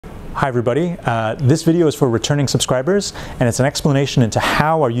Hi everybody, this video is for returning subscribers and it's an explanation into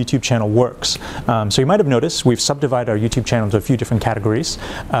how our YouTube channel works. So you might have noticed we've subdivided our YouTube channel into a few different categories.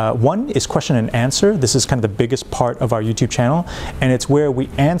 One is question and answer. This is kind of the biggest part of our YouTube channel, and it's where we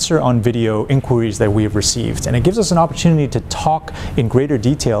answer on video inquiries that we have received, and it gives us an opportunity to talk in greater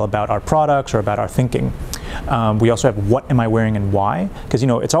detail about our products or about our thinking. We also have what am I wearing and why, because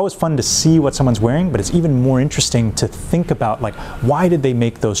it's always fun to see what someone's wearing, but it's even more interesting to think about why did they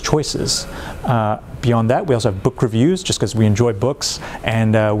make those choices. Beyond that, we also have book reviews, just because we enjoy books,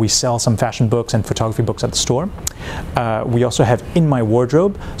 and we sell some fashion books and photography books at the store. We also have In My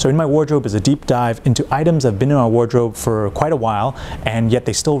Wardrobe. So In My Wardrobe is a deep dive into items that have been in our wardrobe for quite a while, and yet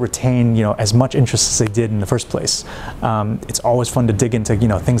they still retain as much interest as they did in the first place. It's always fun to dig into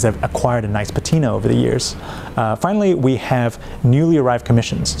things that have acquired a nice patina over the years. Finally, we have newly arrived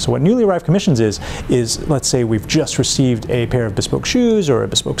commissions. So what newly arrived commissions is let's say we've just received a pair of bespoke shoes or a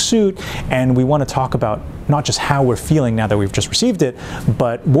bespoke suit, and we want to talk about not just how we're feeling now that we've just received it,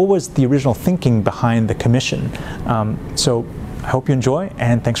 but what was the original thinking behind the commission. So I hope you enjoy,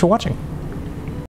 and thanks for watching.